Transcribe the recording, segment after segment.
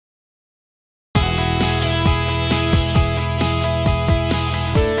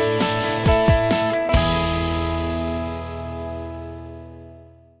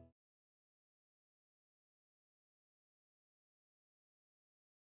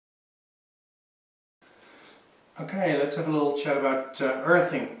Okay, let's have a little chat about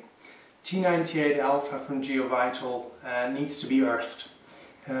earthing. T98 Alpha from Geovital needs to be earthed.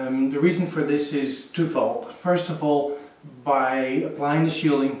 The reason for this is twofold. First of all, by applying the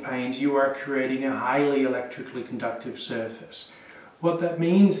shielding paint, you are creating a highly electrically conductive surface. What that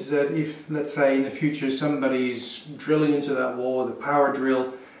means is that if, let's say, in the future somebody is drilling into that wall with a power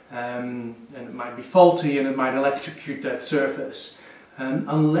drill, and it might be faulty and it might electrocute that surface,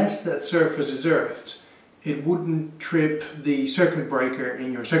 unless that surface is earthed, it wouldn't trip the circuit breaker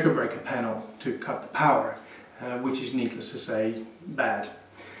in your circuit breaker panel to cut the power, which is, needless to say, bad.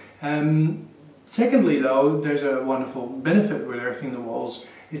 Secondly, though, there's a wonderful benefit with earthing the walls,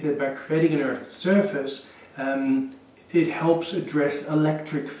 is that by creating an earthed surface, it helps address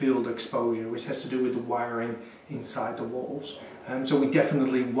electric field exposure, which has to do with the wiring inside the walls. So we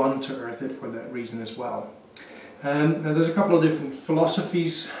definitely want to earth it for that reason as well. Now there's a couple of different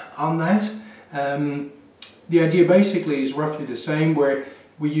philosophies on that. The idea basically is roughly the same, where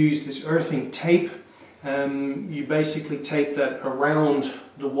we use this earthing tape. You basically tape that around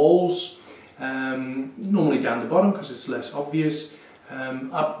the walls, normally down the bottom because it's less obvious,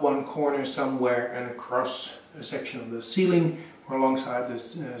 up one corner somewhere and across a section of the ceiling or alongside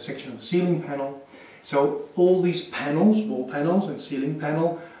this section of the ceiling panel. So all these panels, wall panels and ceiling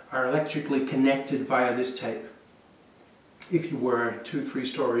panel, are electrically connected via this tape. If you were 2-3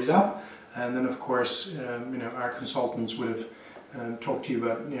 stories up, and then of course our consultants would have talked to you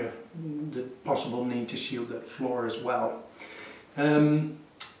about the possible need to shield that floor as well.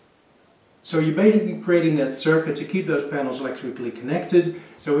 So you're basically creating that circuit to keep those panels electrically connected.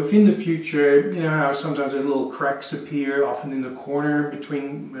 So if in the future, you know how sometimes there's little cracks appear, often in the corner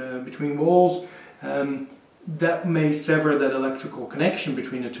between walls, that may sever that electrical connection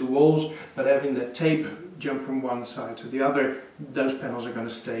between the two walls, but having that tape jump from one side to the other, those panels are going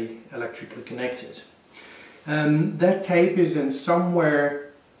to stay electrically connected. That tape is then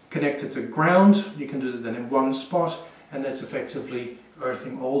somewhere connected to ground. You can do it then in one spot, and that's effectively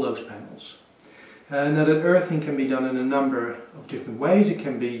earthing all those panels. Now that earthing can be done in a number of different ways. It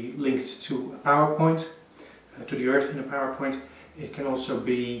can be linked to a power point, to the earth in a power point. It can also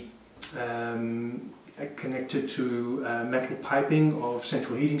be connected to metal piping of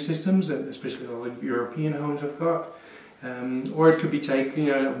central heating systems that especially all the European homes have got. Or it could be taken,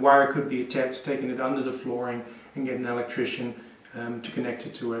 a wire could be attached, taking it under the flooring and get an electrician to connect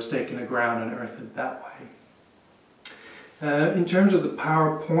it to a stake in the ground and earth it that way. In terms of the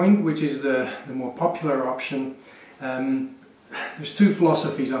power point, which is the more popular option, there's two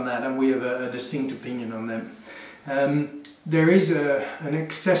philosophies on that, and we have a distinct opinion on them. There is an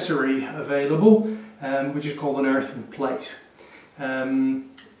accessory available, which is called an earthing plate.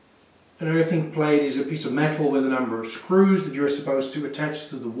 An earthing plate is a piece of metal with a number of screws that you're supposed to attach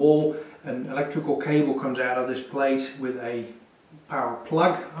to the wall. An electrical cable comes out of this plate with a power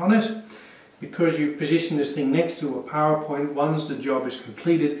plug on it. Because you've positioned this thing next to a power point, once the job is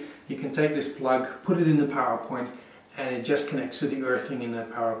completed, you can take this plug, put it in the power point, and it just connects to the earthing in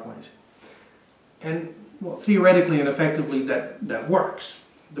that power point. And well, theoretically and effectively that works.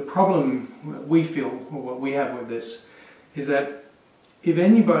 The problem we feel, or what we have with this, is that if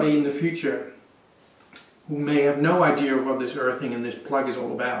anybody in the future who may have no idea of what this earthing and this plug is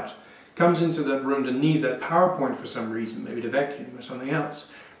all about, comes into that room and needs that power point for some reason, maybe to vacuum or something else,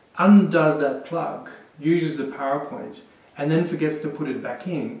 undoes that plug, uses the power point, and then forgets to put it back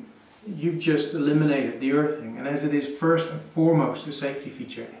in, you've just eliminated the earthing. And as it is first and foremost a safety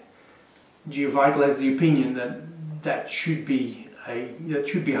feature, Geovital has the opinion that should be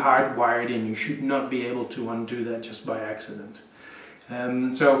hardwired in. You should not be able to undo that just by accident.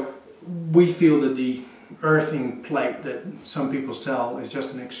 So we feel that the earthing plate that some people sell is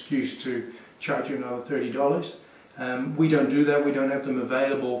just an excuse to charge you another $30. We don't do that, we don't have them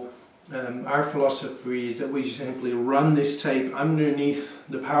available. Our philosophy is that we just simply run this tape underneath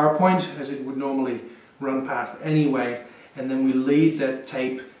the power point as it would normally run past anyway, and then we lead that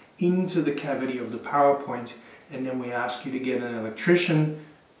tape into the cavity of the power point, and then we ask you to get an electrician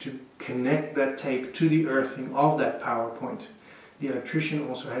to connect that tape to the earthing of that power point. The electrician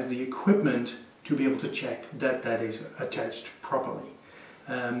also has the equipment to be able to check that that is attached properly.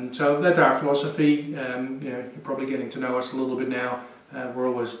 So that's our philosophy. You're probably getting to know us a little bit now. We're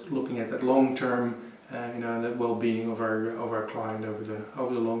always looking at that long term, that well-being of our client over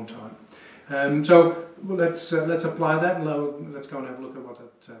the long time. So let's apply that, and let's go and have a look at what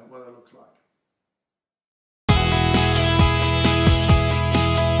that looks like.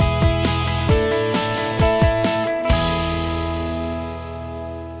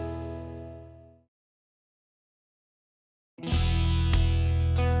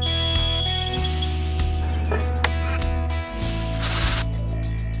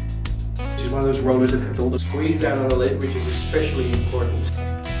 one of those rollers that has all the squeeze down on the lid, which is especially important.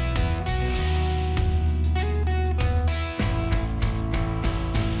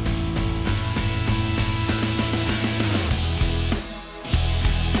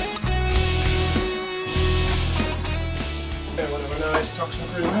 One of our nice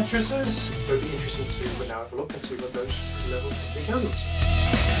toxin-free mattresses. So it'll be interesting to now have a look and see what those levels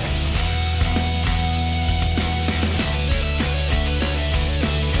becomes.